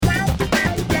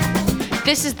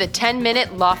This is the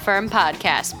 10-Minute Law Firm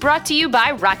Podcast, brought to you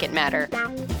by Rocket Matter.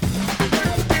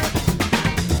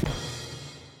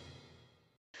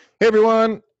 Hey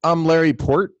everyone, I'm Larry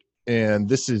Port, and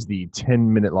this is the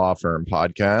 10-Minute Law Firm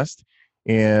Podcast.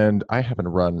 And I happen to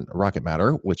run Rocket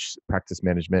Matter, which is practice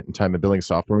management and time and billing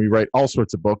software. We write all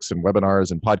sorts of books and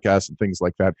webinars and podcasts and things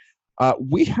like that.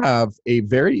 We have a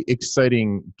very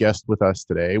exciting guest with us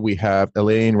today. We have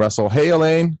Elaine Russell. Hey,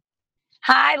 Elaine.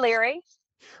 Hi, Larry.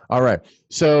 All right.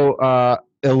 So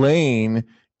Elaine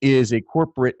is a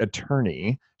corporate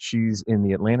attorney. She's in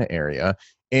the Atlanta area,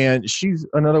 and she's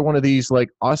another one of these like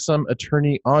awesome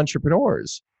attorney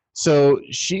entrepreneurs. So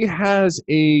she has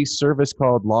a service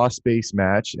called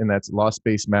LawSpaceMatch, and that's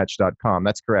LawSpaceMatch.com.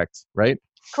 That's correct, right?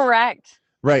 Correct.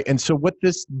 Right. And so what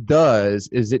this does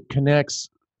is it connects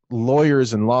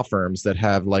lawyers and law firms that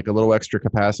have like a little extra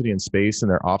capacity and space in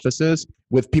their offices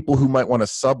with people who might want to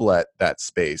sublet that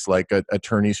space, like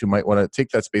attorneys who might want to take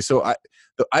that space. So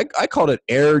I called it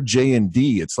Air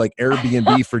J&D. It's like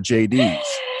Airbnb for JDs.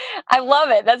 I love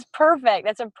it. That's perfect.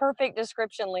 That's a perfect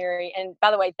description, Larry. And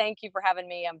by the way, thank you for having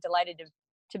me. I'm delighted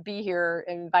to be here,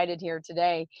 invited here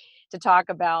today to talk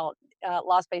about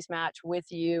LawSpaceMatch with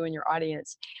you and your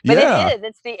audience. But Yeah.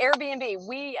 it's the Airbnb.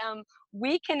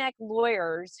 We connect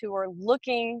lawyers who are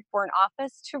looking for an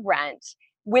office to rent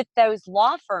with those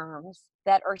law firms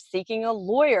that are seeking a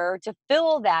lawyer to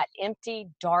fill that empty,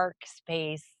 dark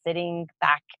space sitting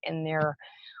back in their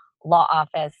law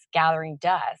office gathering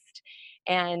dust.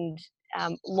 And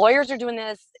lawyers are doing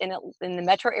this in the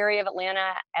metro area of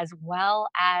Atlanta as well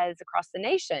as across the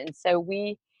nation. So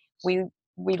we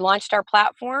launched our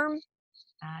platform.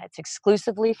 It's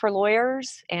exclusively for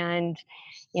lawyers, and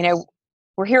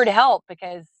we're here to help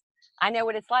because I know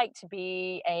what it's like to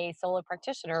be a solo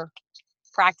practitioner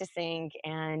practicing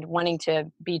and wanting to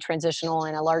be transitional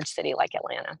in a large city like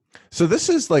Atlanta. So this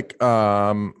is like,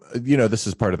 this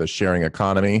is part of the sharing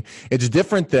economy. It's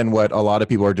different than what a lot of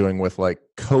people are doing with like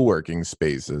co-working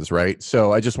spaces, right?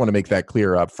 So I just want to make that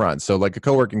clear up front. So like a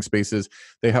co-working spaces,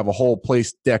 they have a whole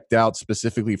place decked out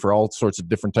specifically for all sorts of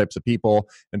different types of people,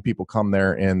 and people come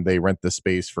there and they rent the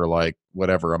space for like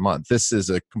whatever a month. This is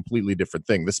a completely different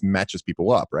thing. This matches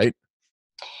people up, right?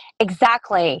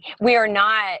 Exactly. We are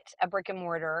not a brick and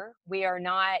mortar. We are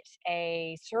not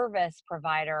a service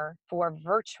provider for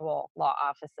virtual law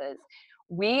offices.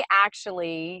 We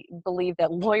actually believe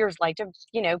that lawyers like to,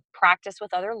 practice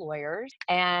with other lawyers.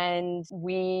 And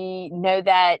we know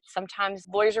that sometimes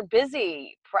lawyers are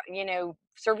busy,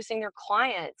 servicing their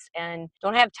clients and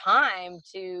don't have time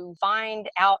to find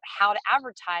out how to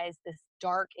advertise this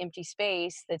dark, empty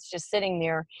space that's just sitting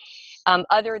there,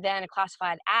 other than a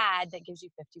classified ad that gives you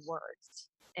 50 words.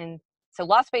 And so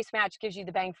LawSpaceMatch gives you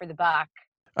the bang for the buck.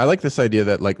 I like this idea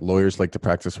that like lawyers like to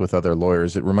practice with other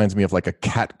lawyers. It reminds me of like a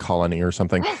cat colony or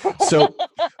something. So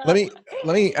let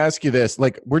me ask you this,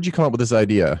 like, where'd you come up with this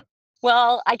idea?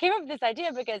 Well, I came up with this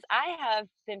idea because I have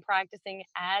been practicing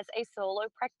as a solo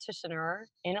practitioner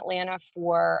in Atlanta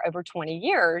for over 20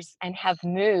 years and have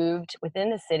moved within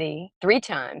the city 3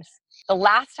 times. The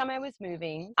last time I was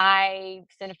moving, I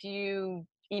sent a few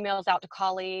emails out to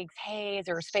colleagues. Hey, is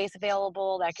there a space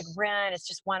available that I could rent? It's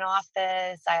just one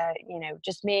office.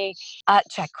 Just me.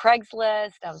 Check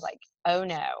Craigslist. I was like, oh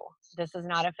no, this is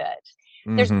not a fit.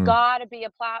 There's got to be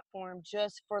a platform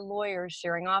just for lawyers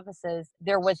sharing offices.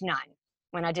 There was none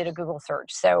when I did a Google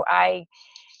search. So I,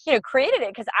 created it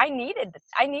because I needed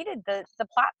the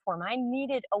platform. I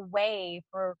needed a way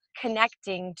for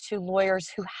connecting to lawyers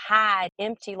who had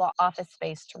empty law office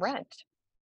space to rent.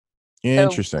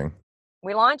 Interesting. So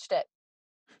we launched it.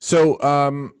 So,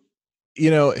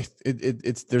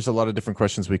 it's there's a lot of different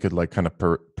questions we could like kind of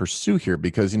pursue here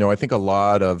because, I think a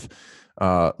lot of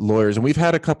lawyers, and we've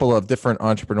had a couple of different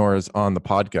entrepreneurs on the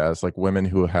podcast, like women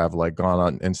who have like gone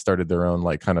on and started their own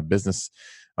like kind of business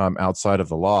outside of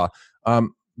the law.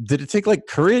 Did it take like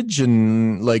courage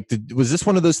and like, was this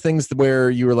one of those things where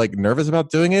you were like nervous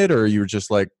about doing it, or you were just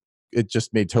like, it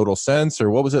just made total sense, or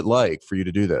what was it like for you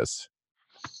to do this?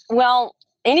 Well,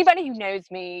 anybody who knows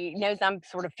me knows I'm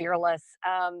sort of fearless,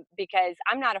 because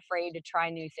I'm not afraid to try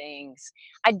new things.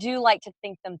 I do like to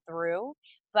think them through,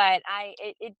 but I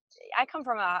come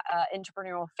from a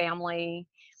entrepreneurial family.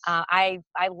 I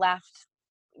left,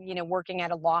 working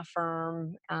at a law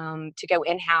firm to go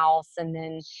in-house, and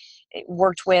then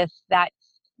worked with that,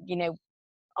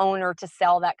 owner to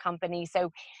sell that company.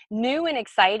 So new and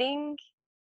exciting,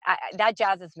 that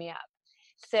jazzes me up.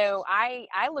 So I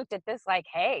looked at this like,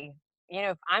 hey,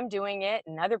 if I'm doing it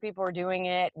and other people are doing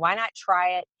it, why not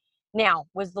try it? Now,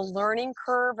 was the learning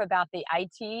curve about the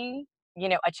IT,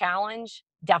 a challenge?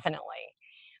 Definitely.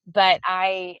 But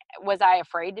was I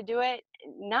afraid to do it?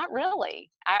 Not really.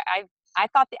 I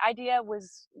thought the idea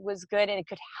was good and it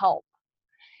could help.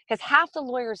 Because half the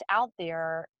lawyers out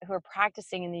there who are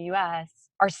practicing in the US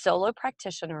are solo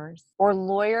practitioners or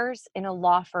lawyers in a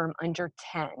law firm under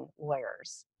 10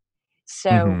 lawyers.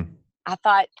 So Hmm. I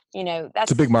thought,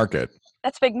 It's a big market.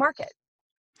 that's a big market.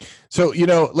 So,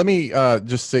 let me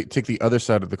just take the other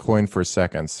side of the coin for a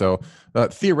second. So,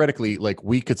 theoretically, like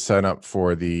we could sign up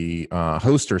for the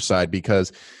hoster side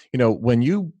because, when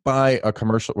you buy a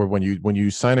commercial or when you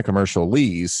sign a commercial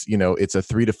lease, it's a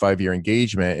 3 to 5 year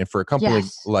engagement, and for a company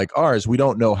Yes. like ours, we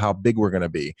don't know how big we're going to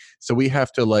be, so we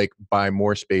have to like buy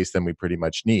more space than we pretty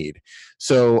much need.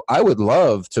 So, I would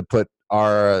love to put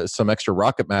our some extra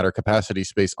rocket matter capacity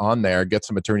space on there, get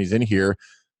some attorneys in here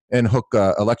and hook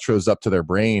electrodes up to their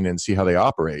brain and see how they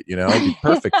operate. It'd be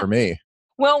perfect for me.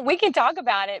 Well, we can talk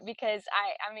about it because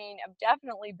I mean, I've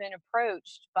definitely been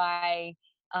approached by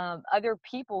other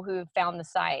people who have found the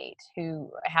site, who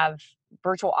have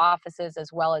virtual offices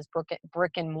as well as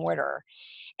brick and mortar.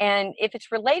 And if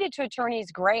it's related to attorneys,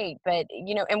 great. But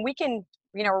and we can,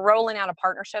 we're rolling out a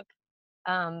partnership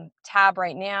tab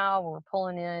right now. We're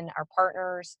pulling in our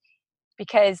partners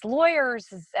because lawyers,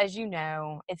 as you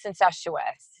know, it's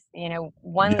incestuous.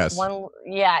 Yes.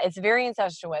 Yeah, it's very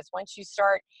incestuous. Once you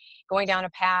start going down a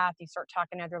path, you start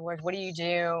talking to other lawyers. What do you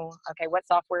do? Okay, what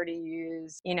software do you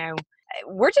use?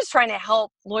 We're just trying to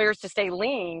help lawyers to stay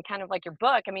lean, kind of like your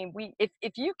book. I mean,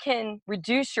 if you can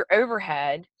reduce your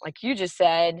overhead, like you just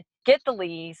said, get the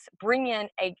lease, bring in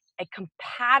a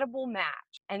compatible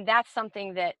match, and that's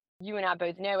something that you and I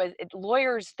both know as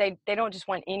lawyers, they don't just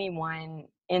want anyone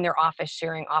in their office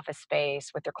sharing office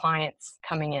space with their clients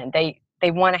coming in. They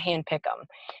want to handpick them.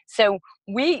 So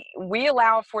we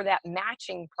allow for that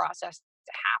matching process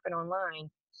to happen online.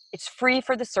 It's free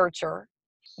for the searcher.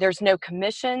 There's no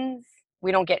commissions.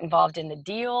 We don't get involved in the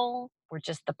deal. We're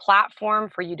just the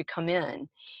platform for you to come in.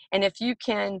 And if you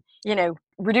can,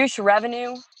 reduce your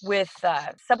revenue with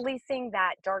subleasing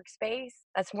that dark space,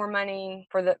 that's more money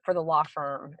for the law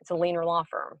firm. It's a leaner law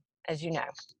firm, as you know.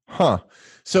 Huh.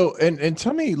 So, and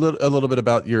tell me a little bit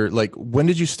about your, like, when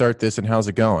did you start this and how's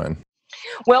it going?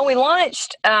 Well, we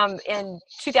launched in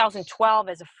 2012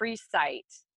 as a free site.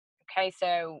 Okay,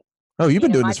 so Oh, you've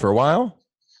been doing my this for a while?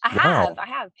 Wow. I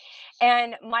have.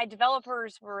 And my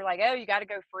developers were like, "Oh, you got to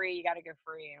go free. You got to go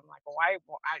free." And I'm like, "Well, why?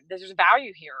 Well, there's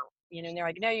value here." And they're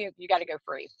like, "No, you got to go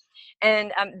free."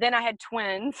 And then I had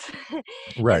twins, and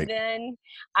Right. then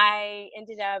I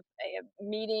ended up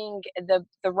meeting the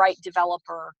right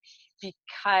developer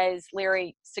because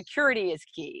Larry, security is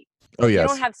key. Oh, yes.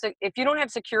 If you don't have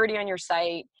security on your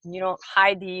site, you don't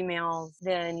hide the emails,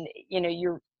 then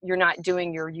you're not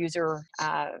doing your user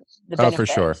the Oh, for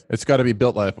sure. benefit. It's got to be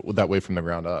built that way from the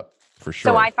ground up, for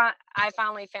So sure. I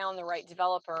finally found the right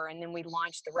developer, and then we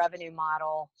launched the revenue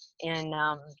model in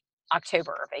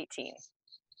October of 18.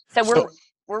 So So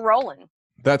we're rolling.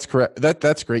 that's correct.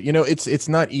 That's great. It's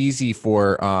not easy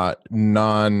for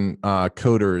non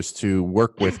coders to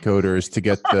work with coders to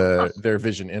get their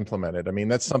vision implemented. I mean,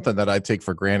 that's something that I take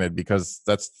for granted because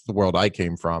that's the world I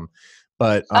came from.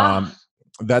 But Ah,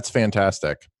 that's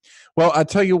fantastic. Well, I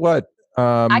tell you what.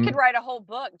 I could write a whole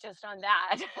book just on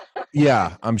that.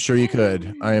 Yeah, I'm sure you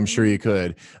could. I am sure you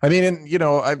could. I mean, and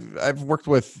I've worked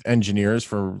with engineers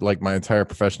for like my entire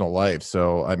professional life.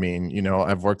 So I mean,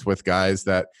 I've worked with guys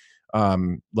that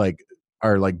like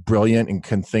are like brilliant and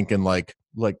can think in like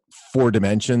 4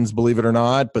 dimensions, believe it or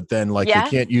not, but then like they Yes.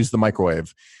 can't use the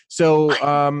microwave. So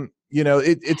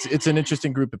it's an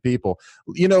interesting group of people.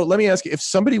 Let me ask you, if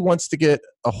somebody wants to get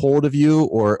a hold of you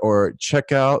or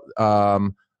check out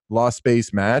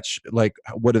LawSpaceMatch, like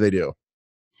what do they do?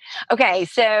 Okay,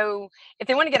 so if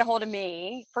they want to get a hold of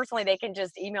me personally, they can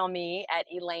just email me at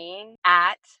Elaine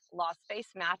at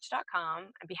LawSpaceMatch.com.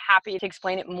 I'd be happy to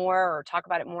explain it more or talk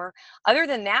about it more. Other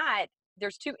than that,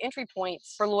 there's 2 entry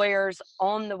points for lawyers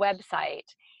on the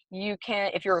website. You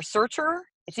can, if you're a searcher,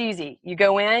 it's easy. You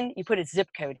go in, you put a zip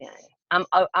code in.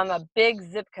 I'm a big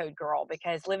zip code girl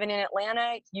because living in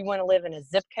Atlanta, you want to live in a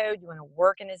zip code, you want to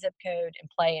work in a zip code and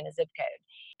play in a zip code.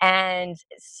 And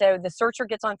so the searcher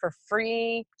gets on for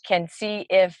free, can see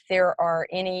if there are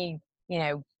any,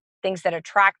 things that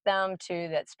attract them to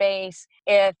that space.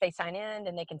 If they sign in,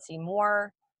 then they can see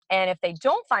more. And if they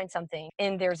don't find something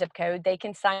in their zip code, they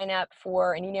can sign up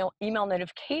for an email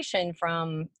notification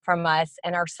from us,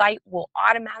 and our site will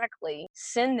automatically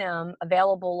send them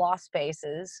available law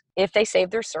spaces if they save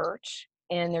their search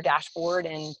in their dashboard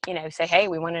and say, hey,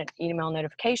 we want an email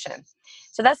notification.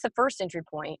 So that's the first entry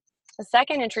point. The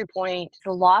second entry point,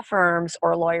 the law firms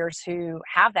or lawyers who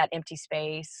have that empty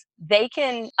space, they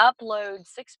can upload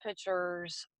 6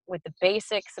 pictures with the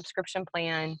basic subscription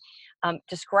plan,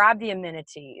 describe the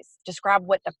amenities, describe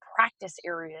what the practice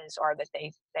areas are that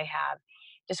they have,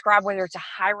 describe whether it's a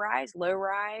high rise, low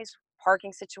rise,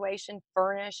 parking situation,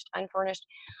 furnished, unfurnished,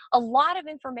 a lot of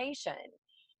information.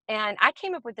 And I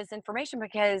came up with this information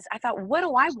because I thought, what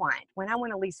do I want when I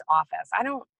want to lease office?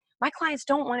 My clients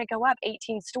don't want to go up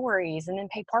 18 stories and then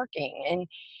pay parking. And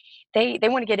they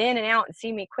want to get in and out and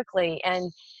see me quickly.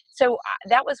 And so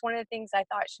that was one of the things I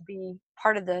thought should be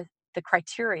part of the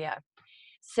criteria.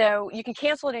 So you can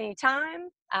cancel at any time.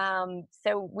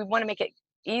 So we want to make it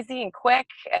easy and quick,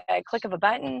 a click of a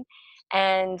button.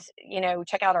 And,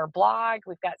 check out our blog.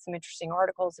 We've got some interesting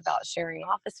articles about sharing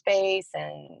office space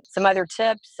and some other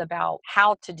tips about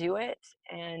how to do it.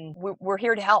 And we're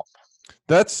here to help.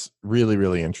 That's really,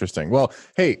 really interesting. Well,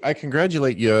 hey, I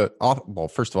congratulate you. Well,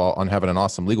 first of all, on having an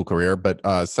awesome legal career, but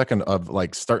second of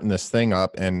like starting this thing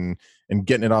up and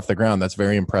getting it off the ground. That's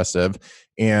very impressive.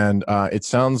 And it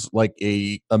sounds like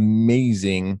a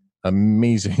amazing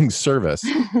service.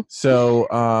 So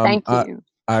Thank you.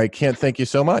 I can't thank you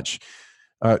so much.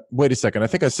 Wait a second. I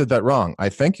think I said that wrong. I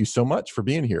thank you so much for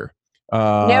being here.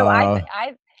 No,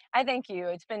 I thank you.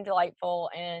 It's been delightful,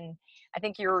 and I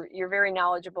think you're very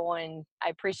knowledgeable, and I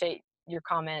appreciate your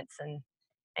comments and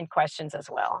questions as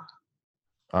well.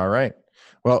 All right.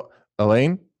 Well,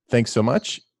 Elaine, thanks so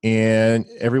much. And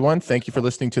everyone, thank you for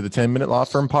listening to the 10-Minute Law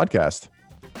Firm Podcast.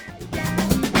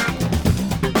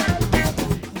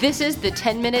 This is the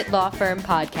 10-Minute Law Firm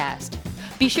Podcast.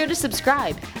 Be sure to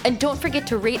subscribe and don't forget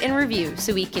to rate and review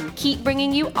so we can keep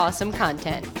bringing you awesome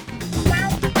content.